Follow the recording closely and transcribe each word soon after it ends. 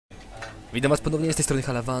Witam was ponownie z tej strony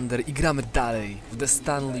Halavander i gramy dalej w The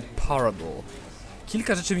Stanley Parable.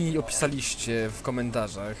 Kilka rzeczy mi opisaliście w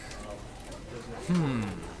komentarzach.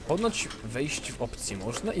 Ponoć wejść w opcję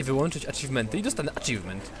można i wyłączyć achievementy i dostanę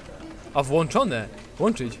achievement. A włączone!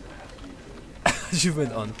 Łączyć!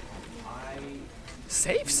 Achievement on.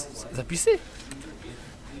 Saves? Zapisy?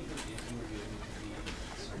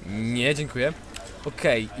 Nie, dziękuję.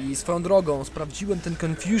 Okej, i swoją drogą sprawdziłem ten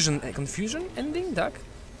confusion ending, tak?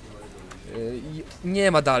 I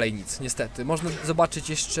nie ma dalej nic, niestety. Można zobaczyć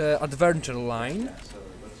jeszcze Adventure Line,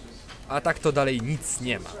 a tak to dalej nic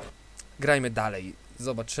nie ma. Grajmy dalej,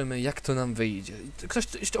 zobaczymy jak to nam wyjdzie. Ktoś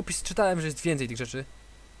jeszcze czytałem, że jest więcej tych rzeczy.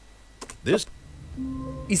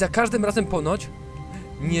 I za każdym razem ponoć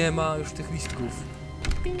nie ma już tych listków.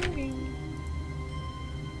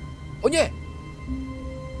 O nie!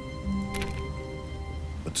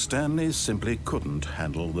 But Stanley simply couldn't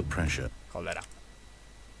handle the pressure. Cholera.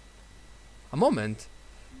 A moment,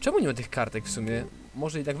 czemu nie ma tych kartek w sumie?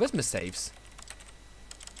 Może i tak wezmę saves.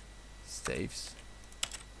 Saves.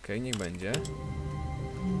 Okej, niech będzie.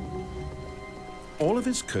 All of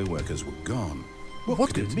his co-workers were gone.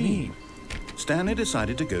 What could it mean? Stanley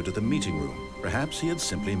decided to go to the meeting room. Perhaps he had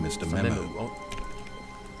simply missed a memo.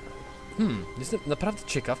 Jestem naprawdę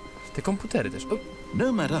ciekaw. Te komputery też.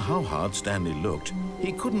 No matter how hard Stanley looked,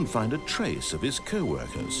 he couldn't find a trace of his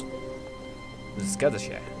co-workers. Zgadza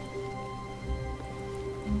się.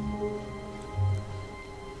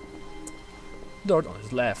 Door on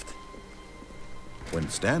his left. When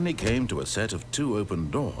Stanley came to a set of two open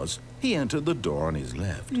doors, he entered the door on his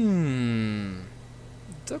left.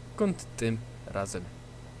 Dokąd tym razem?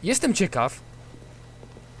 Jestem ciekaw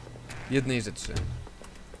jednej rzeczy.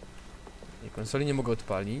 Konsoli nie mogę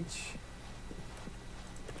odpalić.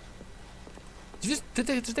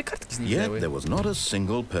 Te kartki zniknęły. Yet there was not a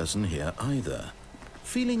single person here either.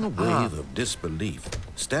 Feeling a wave of disbelief,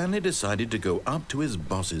 Stanley decided to go up to his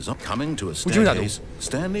boss's office. Coming to a staircase,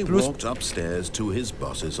 Stanley walked upstairs to his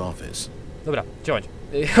boss's office. Dobra, działać.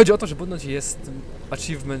 Chodzi o to, że ponoć jest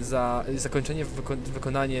achievement za zakończenie,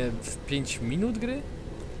 wykonanie w 5 minut gry.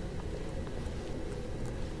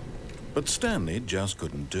 But Stanley just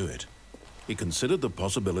couldn't do it. He considered the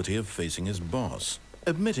possibility of facing his boss.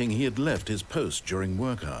 Admitting he had left his post during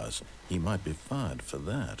work hours, he might be fired for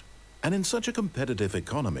that. And in such a competitive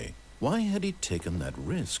economy, why had he taken that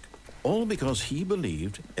risk? All because he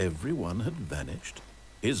believed everyone had vanished?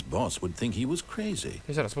 His boss would think he was crazy.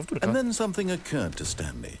 And then something occurred to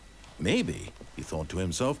Stanley. Maybe, he thought to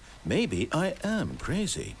himself, maybe I am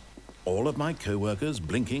crazy. All of my co-workers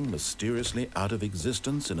blinking mysteriously out of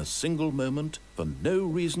existence in a single moment for no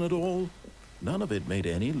reason at all? None of it made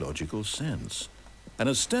any logical sense. And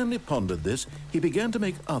as Stanley pondered this, he began to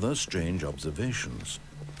make other strange observations.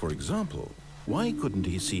 For example, why couldn't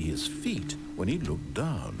he see his feet when he looked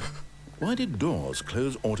down? Why did doors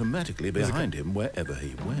close automatically behind him wherever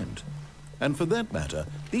he went? And for that matter,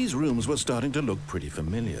 these rooms were starting to look pretty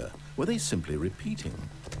familiar. Were they simply repeating?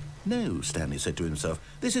 No, Stanley said to himself,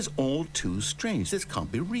 this is all too strange. This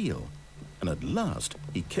can't be real. And at last,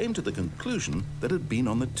 he came to the conclusion that had been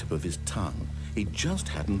on the tip of his tongue. He just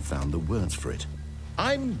hadn't found the words for it.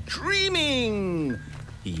 I'm dreaming,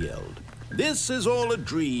 he yelled. This is all a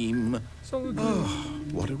dream. Oh,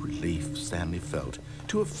 what a relief Stanley felt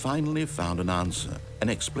to have finally found an answer, an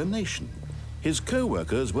explanation. His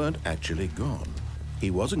co-workers weren't actually gone.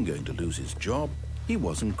 He wasn't going to lose his job. He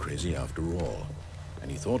wasn't crazy after all. And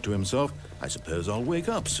he thought to himself, I suppose I'll wake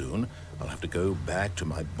up soon. I'll have to go back to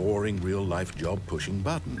my boring real-life job pushing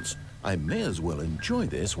buttons. I may as well enjoy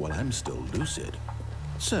this while I'm still lucid.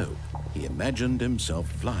 So, he imagined himself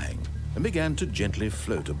flying and began to gently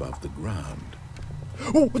float above the ground.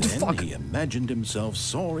 Oh, what the fuck? Then he imagined himself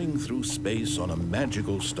soaring through space on a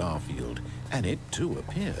magical starfield, and it too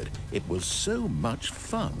appeared. It was so much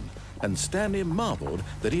fun, and Stanley marveled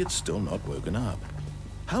that he had still not woken up.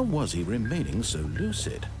 How was he remaining so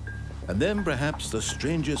lucid? And then perhaps the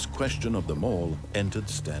strangest question of them all entered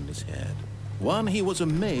Stanley's head. One he was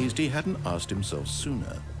amazed he hadn't asked himself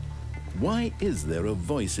sooner. Why is there a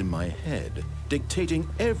voice in my head dictating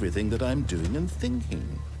everything that I'm doing and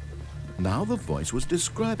thinking? Now the voice was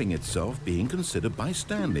describing itself being considered by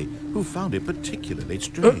Stanley, who found it particularly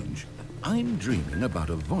strange. I'm dreaming about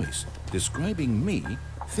a voice describing me,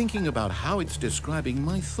 thinking about how it's describing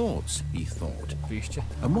my thoughts, he thought.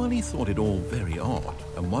 And while he thought it all very odd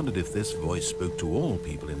and wondered if this voice spoke to all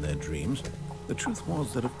people in their dreams, the truth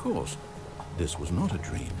was that, of course, this was not a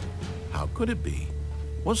dream. How could it be?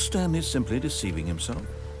 Was Stanley simply deceiving himself,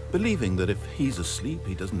 believing that if he's asleep,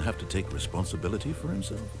 he doesn't have to take responsibility for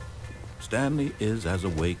himself? Stanley is as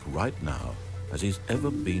awake right now as he's ever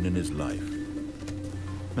been in his life.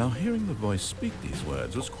 Now, hearing the voice speak these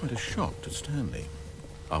words was quite a shock to Stanley.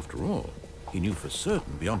 After all, he knew for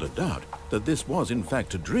certain, beyond a doubt, that this was in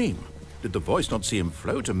fact a dream. Did the voice not see him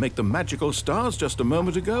float and make the magical stars just a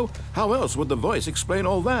moment ago? How else would the voice explain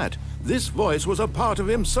all that? This voice was a part of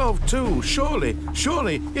himself too.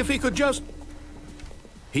 Surely, if he could just...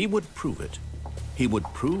 He would prove it. He would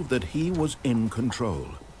prove that he was in control,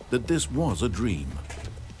 that this was a dream.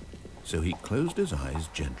 So he closed his eyes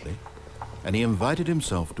gently, and he invited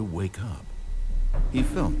himself to wake up. He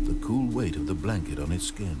felt the cool weight of the blanket on his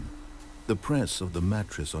skin, the press of the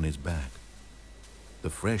mattress on his back, the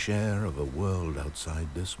fresh air of a world outside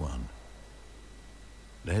this one.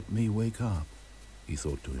 Let me wake up, he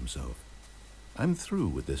thought to himself. I'm through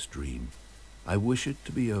with this dream. I wish it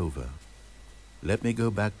to be over. Let me go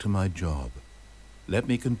back to my job. Let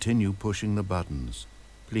me continue pushing the buttons.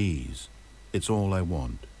 Please, it's all I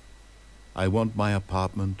want. I want my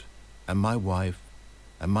apartment, and my wife,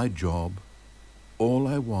 and my job. All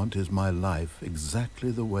I want is my life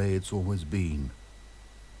exactly the way it's always been.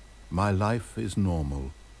 My life is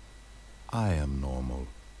normal. I am normal.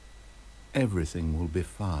 Everything will be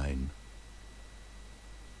fine.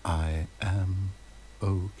 I am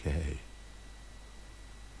okay.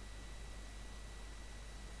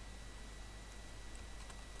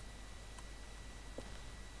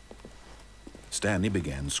 Stanley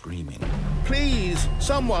began screaming. Please,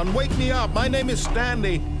 someone, wake me up. My name is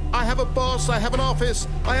Stanley. I have a boss. I have an office.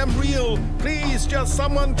 I am real. Please, just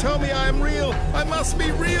someone tell me I am real. I must be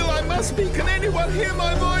real. I must be. Can anyone hear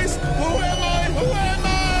my voice? Who am I? Who am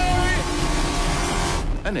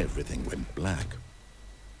I? And everything went black.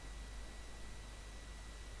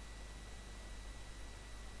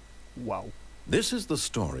 Wow. This is the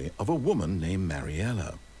story of a woman named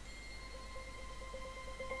Mariella.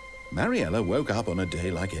 Mariella woke up on a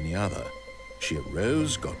day like any other. She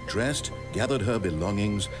arose, got dressed, gathered her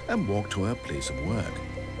belongings, and walked to her place of work.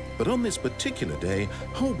 But on this particular day,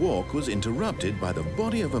 her walk was interrupted by the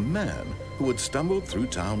body of a man who had stumbled through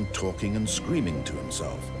town talking and screaming to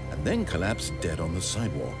himself, and then collapsed dead on the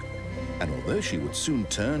sidewalk. And although she would soon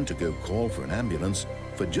turn to go call for an ambulance,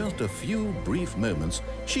 for just a few brief moments,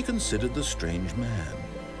 she considered the strange man.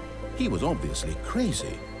 He was obviously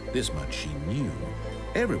crazy. This much she knew.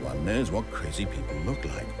 Everyone knows what crazy people look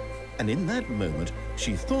like. And in that moment,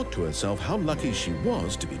 she thought to herself how lucky she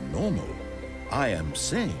was to be normal. I am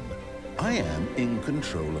sane. I am in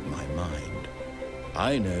control of my mind.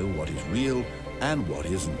 I know what is real and what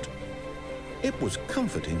isn't. It was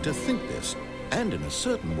comforting to think this, and in a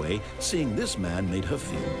certain way, seeing this man made her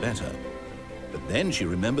feel better. But then she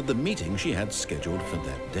remembered the meeting she had scheduled for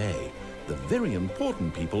that day. The very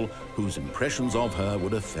important people whose impressions of her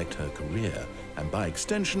would affect her career, and by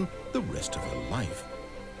extension, the rest of her life.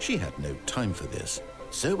 She had no time for this,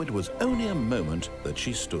 so it was only a moment that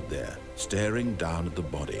she stood there, staring down at the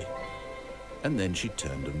body. And then she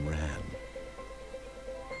turned and ran.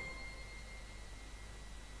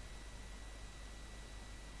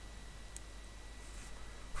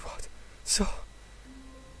 What? Co?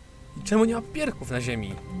 Czemu nie ma papierków na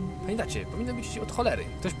ziemi? Pamiętacie, powinno być od cholery.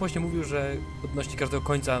 Ktoś właśnie mówił, że odnośnie każdego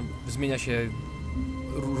końca zmienia się,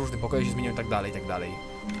 różne pokoje się zmieniają i tak dalej, i tak dalej.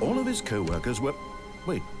 All of his co-workers were...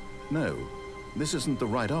 Wait, no. This isn't the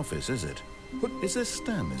right office, is it? What, is this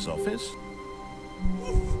Stanley's office?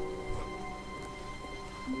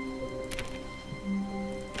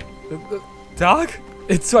 Tak?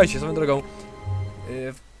 Słuchajcie, swoją drogą.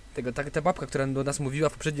 Ta babka, która do nas mówiła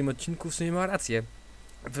w poprzednim odcinku, w sumie ma rację.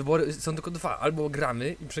 Wybory są tylko dwa. Albo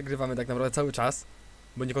gramy i przegrywamy tak naprawdę cały czas,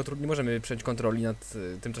 bo nie możemy przejąć kontroli nad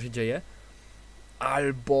tym, co się dzieje.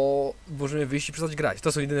 Albo możemy wyjść i przestać grać.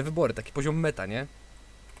 To są jedyne wybory, taki poziom meta, nie?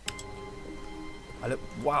 Ale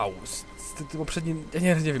wow, z tym poprzednim... Ja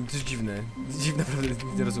nie wiem, to jest dziwne. Dziwne, naprawdę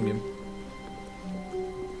nie rozumiem.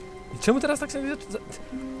 I czemu teraz tak sobie...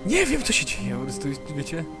 Nie wiem, co się dzieje, po prostu,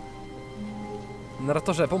 wiecie?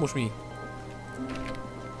 Narratorze, pomóż mi.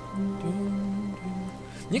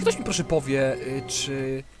 Niech ktoś mi proszę powie,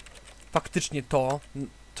 czy faktycznie to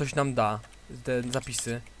coś nam da, te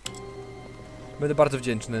zapisy. Będę bardzo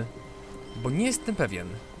wdzięczny, bo nie jestem pewien.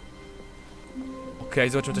 Okej,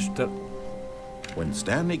 zobaczymy coś tutaj. When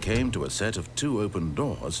Stanley came to a set of two open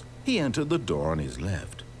doors, he entered the door on his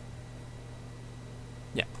left.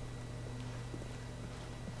 Nie.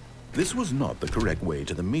 This was not the correct way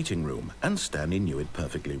to the meeting room, and Stanley knew it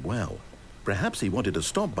perfectly well. Perhaps he wanted to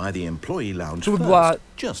stop by the employee lounge first,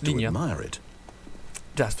 just to admire it.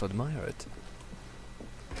 Just to admire it.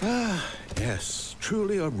 Ah, yes,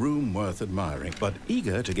 truly a room worth admiring. But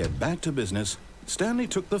eager to get back to business, Stanley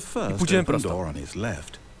took the first open door on his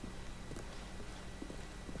left.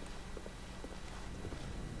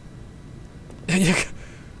 Niech...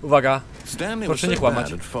 Uwaga. Stanley was Proszę so nie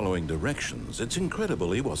kłamać. bad at following directions, it's incredible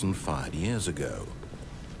he wasn't fired years ago.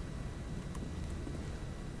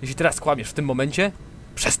 Jeśli teraz kłamiesz w tym momencie,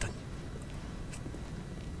 przestań.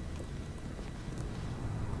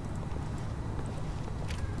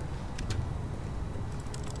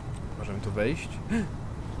 Możemy tu wejść?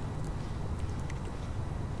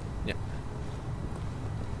 Nie.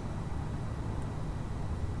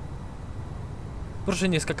 Proszę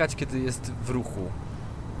nie skakać, kiedy jest w ruchu.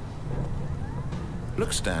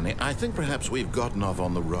 Look, Stanley, I think perhaps we've gotten off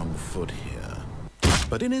on the wrong foot here.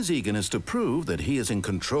 But in his eagerness to prove that he is in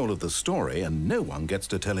control of the story and no one gets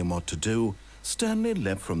to tell him what to do, Stanley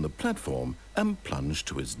leapt from the platform and plunged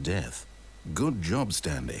to his death. Good job,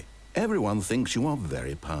 Stanley. Everyone thinks you are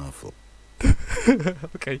very powerful.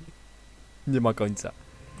 Okej. Nie ma końca.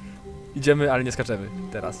 Idziemy, ale nie skaczemy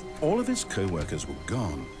teraz. All of his co-workers were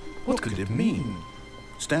gone. What could it mean?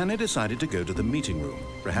 Stanley decided to go to the meeting room.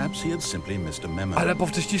 Perhaps he had simply missed a memo. Ale po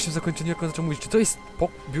wcześniejszym zakończeniu, jak on zaczął mówić, czy to jest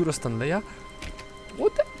biuro Stanleya?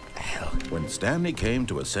 What the hell? When Stanley came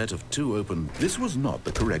to a set of two open, this was not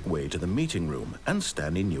the correct way to the meeting room, and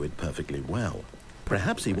Stanley knew it perfectly well.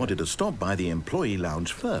 Perhaps he wanted to stop by the employee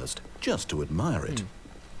lounge first, just to admire it.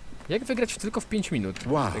 Jak wygrać tylko w 5 minut?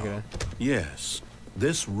 Wow. Tę grę? Yes,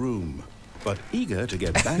 this room. But eager to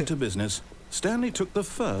get back to business, Stanley took the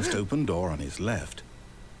first open door on his left.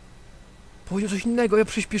 Powiedział coś innego, ja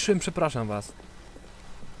przyspieszyłem, przepraszam was.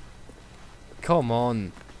 Come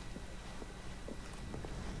on.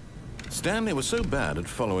 Stanley was so bad at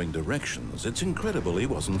following directions, it's incredible he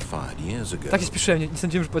wasn't fired years ago. Tak się spieszyłem, nie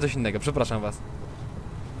sądziłem, że powiedział coś innego, przepraszam was.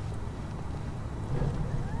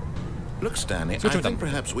 Look, Stanley, I think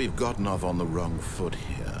perhaps we've gotten off on the wrong foot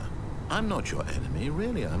here. I'm not your enemy,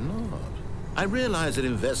 really, I'm not. I realize that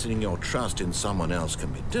investing your trust in someone else can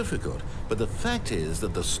be difficult, but the fact is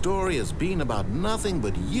that the story has been about nothing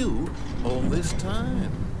but you all this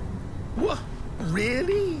time. What?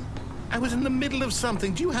 Really? I was in the middle of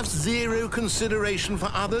something. Do you have zero consideration for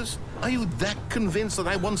others? Are you that convinced that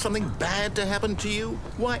I want something bad to happen to you?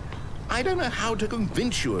 Why, I don't know how to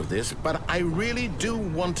convince you of this, but I really do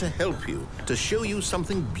want to help you, to show you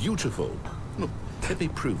something beautiful. Look, let me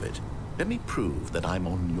prove it. Let me prove that I'm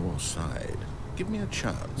on your side. Give me a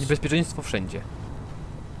chance. Niebezpieczeństwo wszędzie.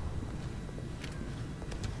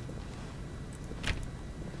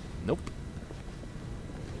 Nope.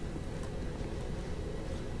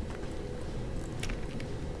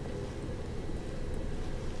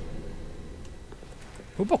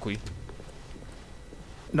 Upokój.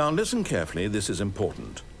 Now listen carefully, this is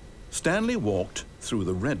important. Stanley walked through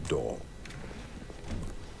the red door.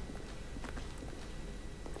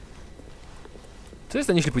 Co jest,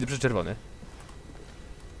 jeśli pójdę przez czerwony?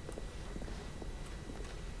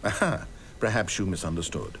 Aha, perhaps you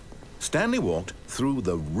misunderstood. Stanley walked through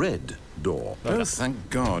the red door. Oh, thank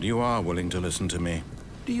God you are willing to listen to me.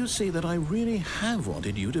 Do you see that I really have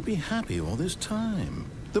wanted you to be happy all this time?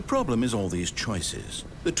 The problem is all these choices.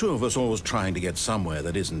 The two of us always trying to get somewhere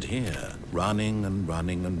that isn't here. Running and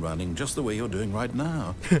running and running, just the way you're doing right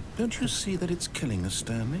now. Don't you see that it's killing us,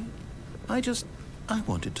 Stanley? I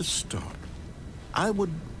wanted to stop.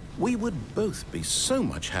 We would both be so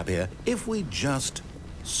much happier if we just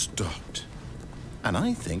stopped. And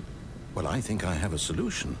I think I have a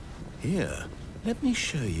solution. Here, let me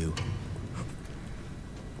show you.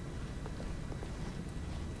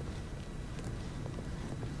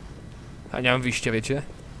 A nie mam wyjścia, wiecie?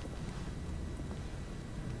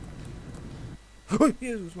 Oj,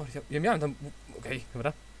 Jezus Maria, ja miałem tam... Okej,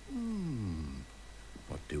 dobra.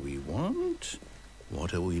 What do we want?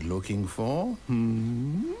 What are we looking for?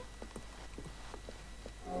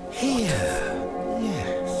 Here.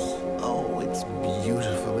 Yes. Oh, it's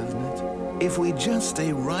beautiful, isn't it? If we just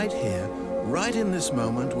stay right here, right in this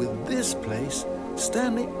moment with this place,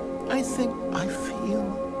 Stanley, I think I feel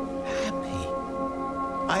happy.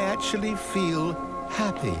 I actually feel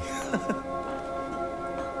happy.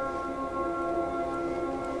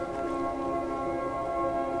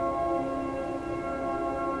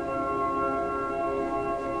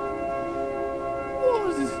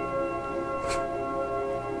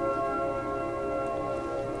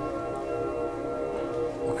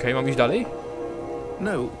 Okej, mam iść dalej?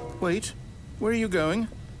 No, wait. Where are you going?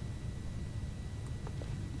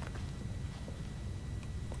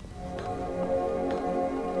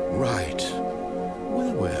 Right.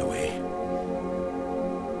 Where were we?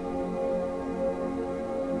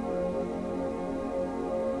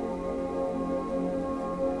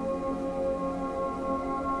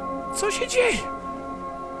 Co się dzieje?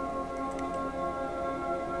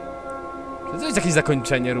 Czy to jest jakieś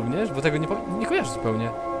zakończenie również? Bo tego nie kojarzę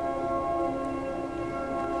zupełnie.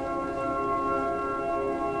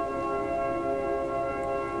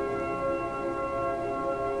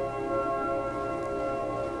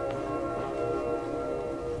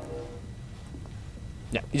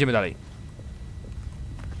 Nie, idziemy dalej.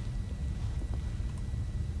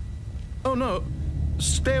 Oh no.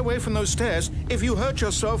 Stay away from those stairs. If you hurt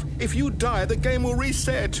yourself, if you die, the game will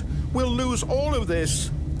reset. We'll lose all of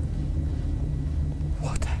this.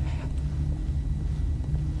 What the hell?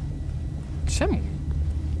 Czemu?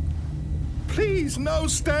 Please, no,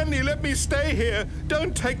 Stanley, let me stay here.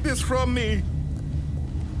 Don't take this from me.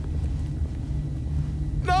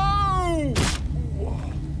 No!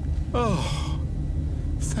 Oh,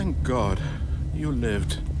 thank God. You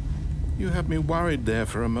lived. You had me worried there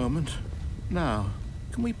for a moment. Now,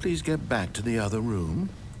 can we please get back to the other room?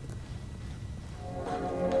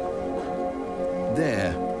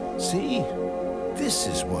 There. See? This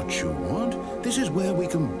is what you want. This is where we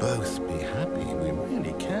can both be happy. We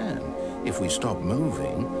really can. If we stop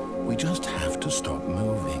moving, we just have to stop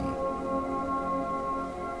moving.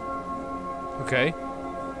 Okej.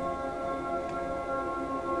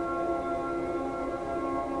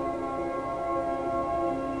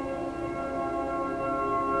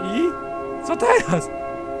 I? Co teraz?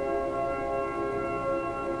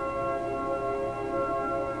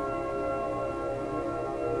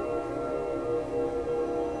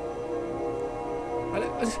 Ale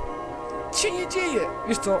się nie dzieje!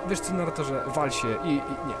 Wiesz co, narratorze, wal się i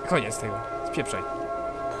nie, koniec tego. Spieprzaj.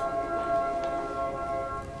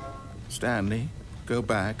 Stanley, go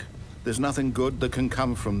back. There's nothing good that can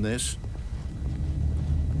come from this.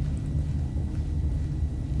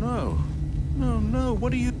 No. No, no,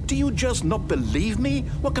 what do you just not believe me?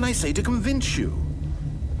 What can I say to convince you?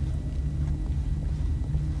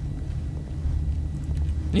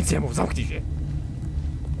 Nic nie mów, zamknij się.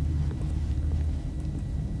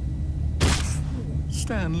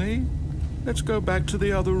 Stanley, let's go back to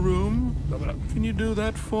the other room. Dobra. Can you do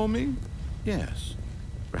that for me? Yes,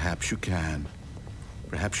 perhaps you can.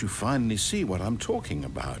 Perhaps you finally see what I'm talking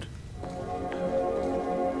about.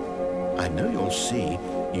 I know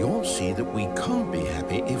you'll see that we can't be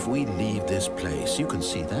happy if we leave this place. You can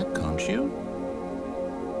see that, can't you?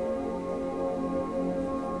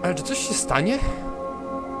 Ale czy coś się stanie?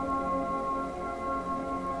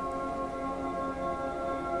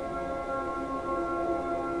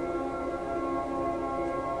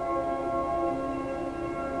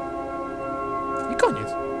 I koniec.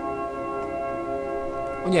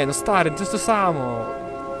 O nie, no stary, to jest to samo.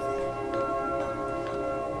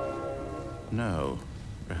 No,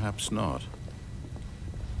 perhaps not.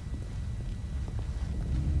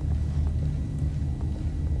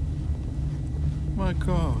 My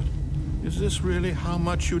God, is this really how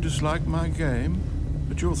much you dislike my game?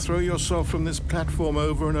 That you'll throw yourself from this platform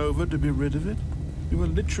over and over to be rid of it? You are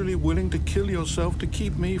literally willing to kill yourself to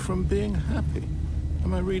keep me from being happy.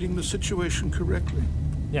 Am I reading the situation correctly?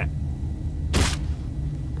 Nie.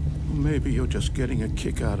 Or maybe you're just getting a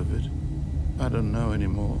kick out of it. I don't know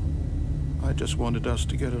anymore. I just wanted us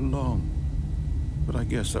to get along. But I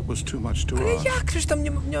guess that was too much to Ale ask. jak? Przecież tam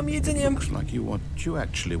nie mam jedzenia. Looks like do you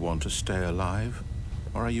actually want to stay alive?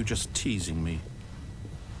 Or are you just teasing me?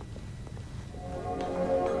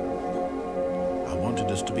 I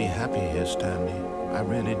wanted us to be happy here, Stanley. I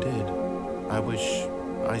really did.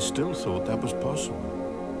 I still thought that was possible.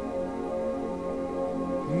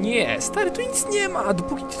 Nie, stary, tu nic nie ma,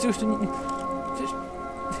 dopóki ty czegoś tu nie... Przecież...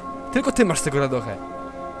 Tylko ty masz z tego radochę.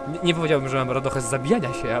 Nie powiedziałbym, że mam radochę z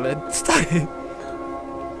zabijania się, ale stary...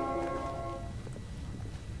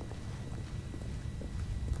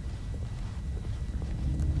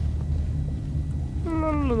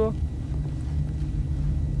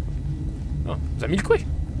 No, zamilkłeś?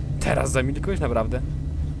 Teraz zamilkłeś, naprawdę?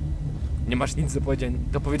 Nie masz nic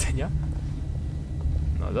do powiedzenia?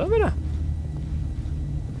 No dobra.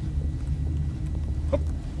 Hop.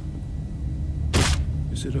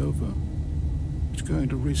 Is it over? It's going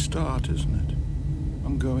to restart, isn't it?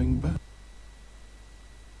 I'm going back.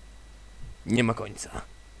 Nie ma końca.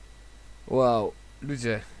 Wow,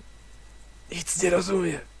 ludzie. Nic nie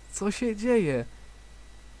rozumiem. Co się dzieje?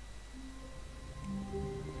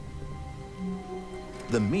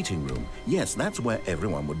 The meeting room. Yes, that's where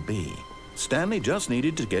everyone would be. Stanley just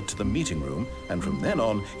needed to get to the meeting room, and from then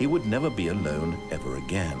on, he would never be alone ever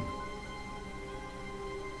again.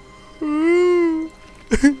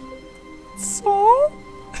 Co?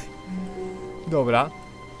 Dobra.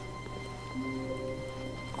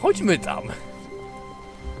 Chodźmy tam.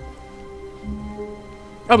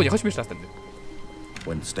 Albo nie, chodźmy jeszcze raz tędy.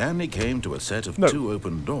 When Stanley came to a set of two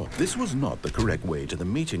open doors, this was not the correct way to the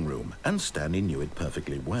meeting room, and Stanley knew it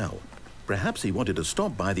perfectly well. Perhaps he wanted to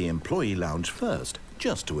stop by the employee lounge first,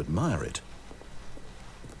 just to admire it.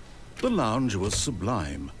 The lounge was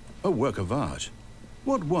sublime, a work of art.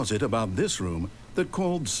 What was it about this room that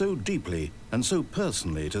called so deeply and so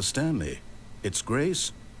personally to Stanley. Its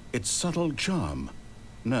grace, its subtle charm.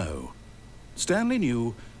 No. Stanley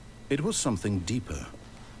knew it was something deeper.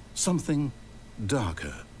 Something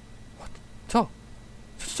darker. Co?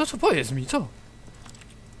 Co powiedz mi, co?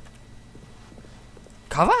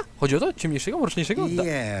 Kawa? Chodzi o to? Ciemniejszego, mroczniejszego?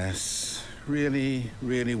 Yes.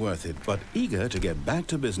 Really worth it. But eager to get back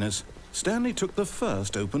to business, Stanley took the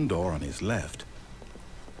first open door on his left.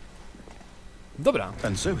 Dobra.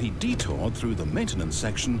 And so he detoured through the maintenance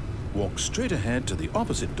section, walked straight ahead to the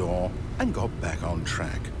opposite door, and got back on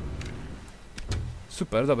track.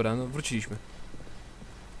 Super, dobra, no wróciliśmy.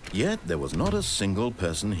 Yet there was not a single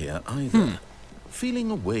person here either.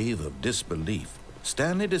 Feeling a wave of disbelief,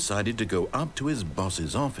 Stanley decided to go up to his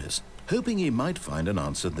boss's office, hoping he might find an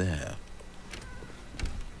answer there.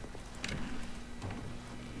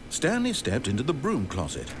 Stanley stepped into the broom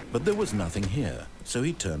closet, but there was nothing here, so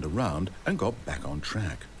he turned around and got back on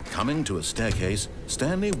track. Coming to a staircase,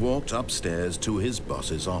 Stanley walked upstairs to his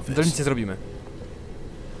boss's To office. nic nie zrobimy.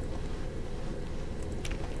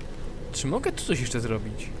 Czy mogę tu coś jeszcze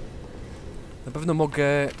zrobić? Na pewno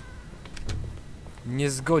mogę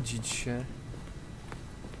nie zgodzić się.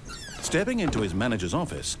 Stepping into his manager's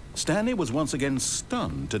office, Stanley was once again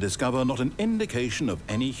stunned to discover not an indication of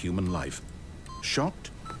any human life.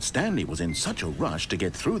 Shocked, Stanley was in such a rush to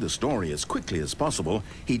get through the story as quickly as possible,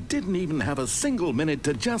 he didn't even have a single minute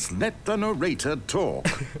to just let the narrator talk.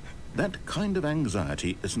 That kind of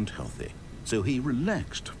anxiety isn't healthy, so he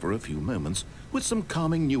relaxed for a few moments with some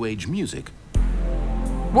calming New Age music.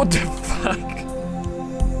 What the fuck?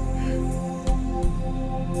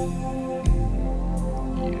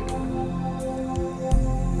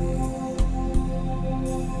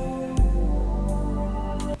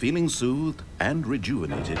 Feeling soothed and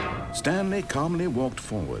rejuvenated, Stanley calmly walked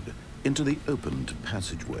forward into the opened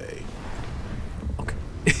passageway.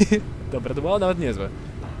 Okej. Dobra, to było nawet niezłe.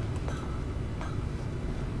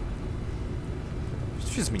 Czy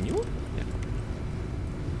to się zmieniło? Nie.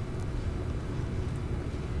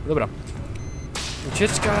 Dobra.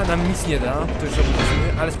 Ucieczka nam nic nie da, to już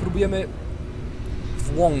robiliśmy, ale spróbujemy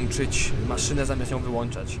włączyć maszynę zamiast ją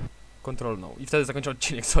wyłączać. Kontrolną. I wtedy zakończę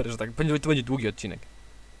odcinek, sorry, że tak. To będzie długi odcinek.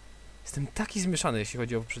 Jestem taki zmieszany, jeśli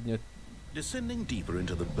chodzi o poprzednie. Descending deeper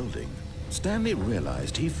into the building, Stanley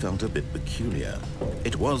realized he felt a bit peculiar.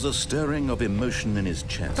 It was a stirring of emotion in his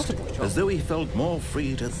chest, as though he felt more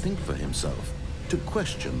free to think for himself, to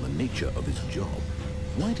question the nature of his job.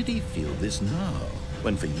 Why did he feel this now,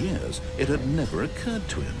 when for years it had never occurred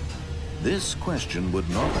to him? This question would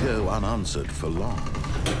not go unanswered for long.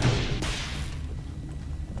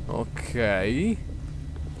 Okej.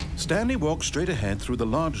 Stanley walked straight ahead through the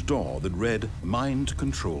large door that read Mind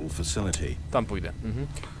Control Facility. Tam pójdę.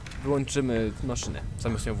 Wyłączymy maszynę,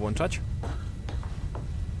 zamiast ją włączać.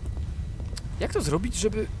 Jak to zrobić,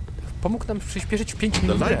 żeby pomógł nam przyspieszyć w 5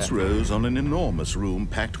 minut? The lights rose on an enormous room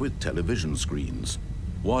packed with television screens.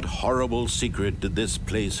 What horrible secret did this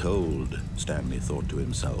place hold? Stanley thought to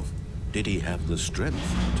himself. Did he have the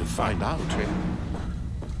strength to find out? Okay.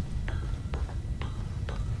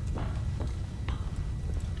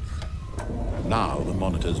 Now the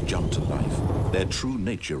monitors jumped to life, their true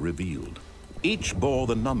nature revealed. Each bore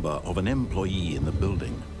the number of an employee in the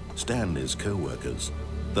building, Stanley's co-workers.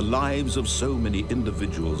 The lives of so many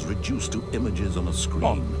individuals reduced to images on a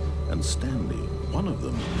screen, and Stanley, one of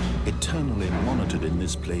them, eternally monitored in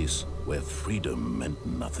this place where freedom meant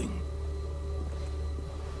nothing.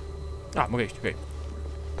 A, mogę iść, okej.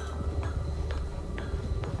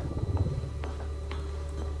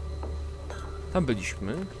 Tam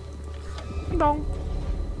byliśmy. No.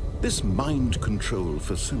 This mind control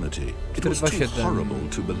facility, it was too 427. horrible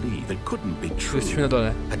to believe. It couldn't be true. Jesteśmy na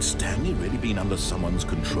dole. Had Stanley really been under someone's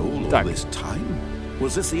control all Tak. this time?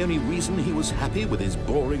 Was this the only reason he was happy with his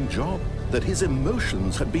boring job? That his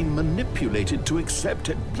emotions had been manipulated to accept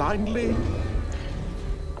it blindly?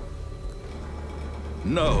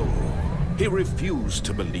 No. He refused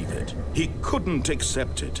to believe it. He couldn't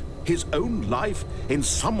accept it. His own life in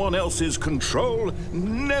someone else's control?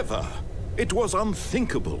 Never. It was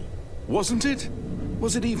unthinkable, wasn't it?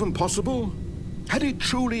 Was it even possible? Had he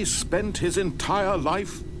truly spent his entire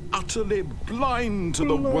life utterly blind to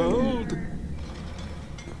the world?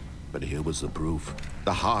 But here was the proof,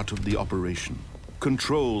 the heart of the operation.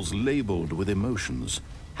 Controls labeled with emotions,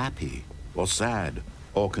 happy or sad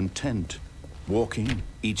or content, walking,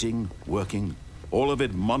 eating, working, all of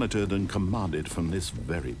it monitored and commanded from this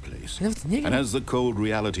very place. And as the cold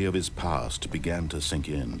reality of his past began to sink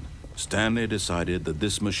in, Stanley decided that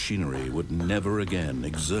this machinery would never again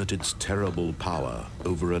exert its terrible power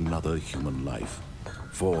over another human life.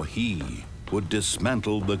 For he would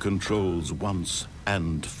dismantle the controls once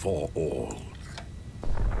and for all.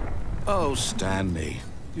 Oh, Stanley,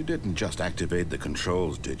 you didn't just activate the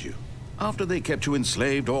controls, did you? After they kept you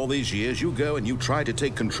enslaved all these years, you go and you try to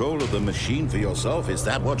take control of the machine for yourself. Is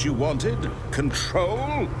that what you wanted?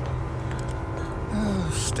 Control?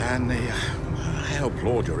 Oh, Stanley, I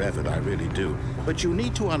applaud your effort, I really do. But you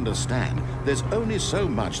need to understand, there's only so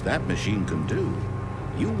much that machine can do.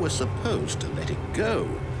 You were supposed to let it go,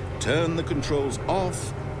 turn the controls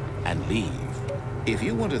off, and leave. If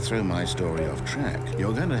you want to throw my story off track,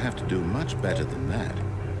 you're going to have to do much better than that.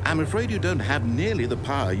 I'm afraid you don't have nearly the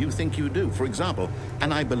power you think you do. For example,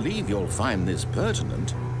 and I believe you'll find this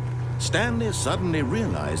pertinent, Stanley suddenly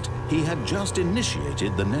realized he had just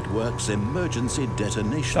initiated the network's emergency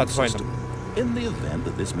detonation system. In the event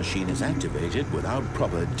that this machine is activated without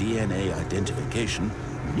proper DNA identification,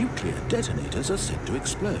 nuclear detonators are said to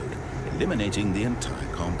explode, eliminating the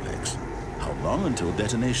entire complex. How long until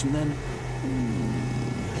detonation then?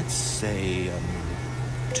 Let's say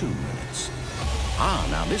 2 minutes. Ah,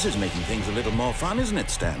 now this is making things a little more fun, isn't it,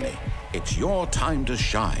 Stanley? It's your time to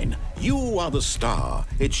shine. You are the star.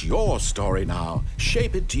 It's your story now.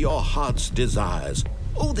 Shape it to your heart's desires.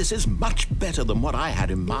 Oh, this is much better than what I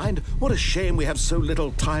had in mind. What a shame we have so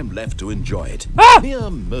little time left to enjoy it.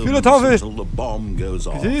 Mere moments until the bomb goes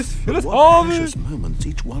off. But what precious moments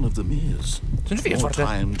each one of them is. More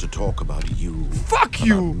time to talk about you. Fuck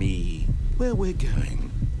you! About me. Where we're going.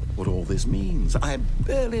 What all this means. I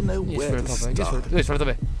barely know where to start.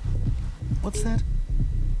 What's that?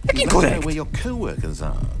 You don't know where your co-workers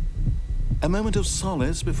are. A moment of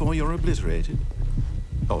solace before you're obliterated.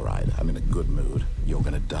 All right, I'm in a good mood. You're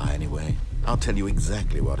gonna die anyway. I'll tell you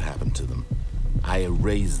exactly what happened to them. I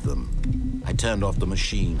erased them. I turned off the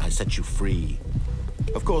machine. I set you free.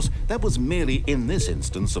 Of course, that was merely in this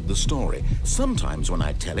instance of the story. Sometimes when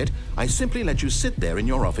I tell it, I simply let you sit there in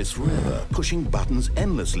your office forever, pushing buttons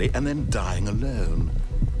endlessly and then dying alone.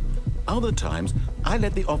 Other times, I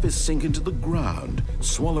let the office sink into the ground,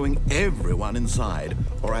 swallowing everyone inside,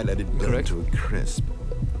 or I let it burn to a crisp.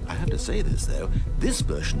 I have to say this, though, this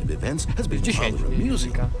version of events has been rather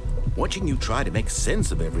amusing. Watching you try to make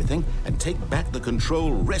sense of everything and take back the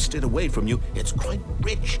control wrested away from you, it's quite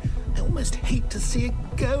rich. I almost hate to see it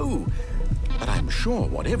go. But I'm sure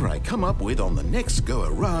whatever I come up with on the next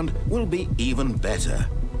go-around will be even better.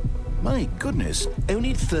 My goodness,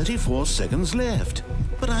 only 34 seconds left.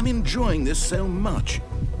 But I'm enjoying this so much.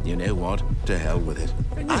 You know what? To hell with it.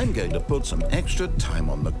 I'm going to put some extra time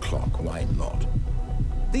on the clock. Why not?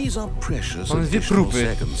 These are precious additional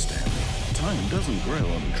seconds, Stanley. Time doesn't grow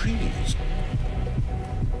on trees.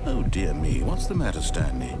 Oh dear me, what's the matter,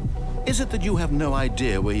 Stanley? Is it that you have no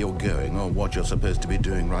idea where you're going or what you're supposed to be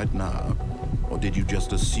doing right now? Or did you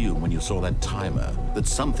just assume when you saw that timer that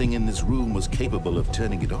something in this room was capable of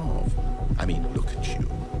turning it off? I mean, look at you.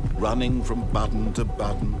 Running from button to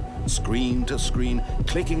button, screen to screen,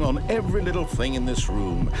 clicking on every little thing in this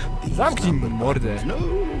room. These buttons,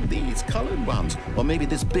 no, these colored ones. Or maybe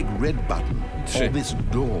this big red button. Or this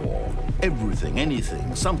door. Everything,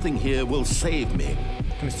 anything, something here will save me.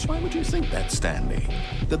 Why would you think that, Stanley?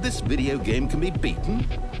 That this video game can be beaten?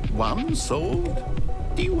 Won? Solved?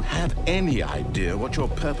 Do you have any idea what your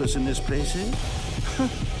purpose in this place is?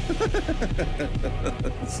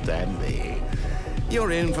 Stanley,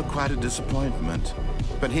 you're in for quite a disappointment.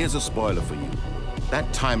 But here's a spoiler for you.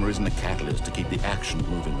 That timer isn't a catalyst to keep the action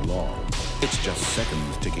moving along. It's just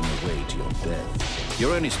seconds ticking away to your death.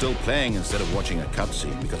 You're only still playing instead of watching a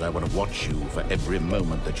cutscene because I want to watch you for every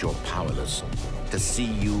moment that you're powerless. To see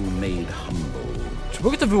you made humble. Czy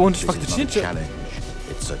mogę to wyłączyć This faktycznie, is not a challenge.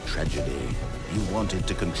 It's a tragedy. You wanted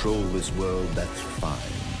to control this world, that's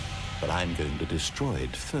fine. But I'm going to destroy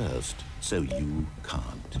it first, so you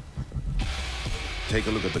can't. Take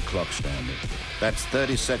a look at the clock, Stanley. That's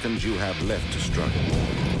 30 seconds you have left to struggle.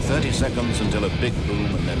 30 seconds until a big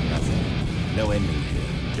boom and then nothing. No ending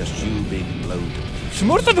here, just you being blown to pieces. Czy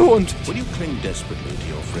można wyłączyć? Will you cling desperately to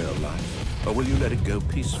your frail life, or will you let it go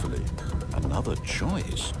peacefully? Another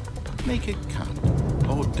choice. Make it count,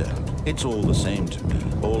 or don't. It's all the same to me,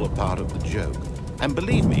 all a part of the joke. And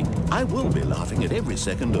believe me, I will be laughing at every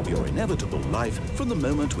second of your inevitable life from the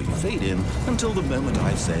moment we fade in until the moment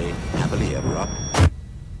I say, happily ever after.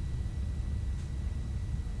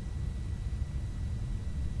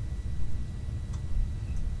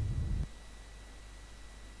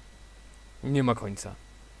 Nie ma końca.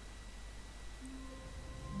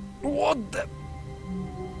 What the...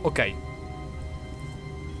 Okej.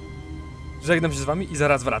 Żegnam się z wami i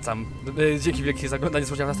zaraz wracam. Dzięki wielkie za oglądanie,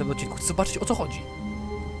 spodziewam w następnym odcinku. Chcę zobaczyć, o co chodzi.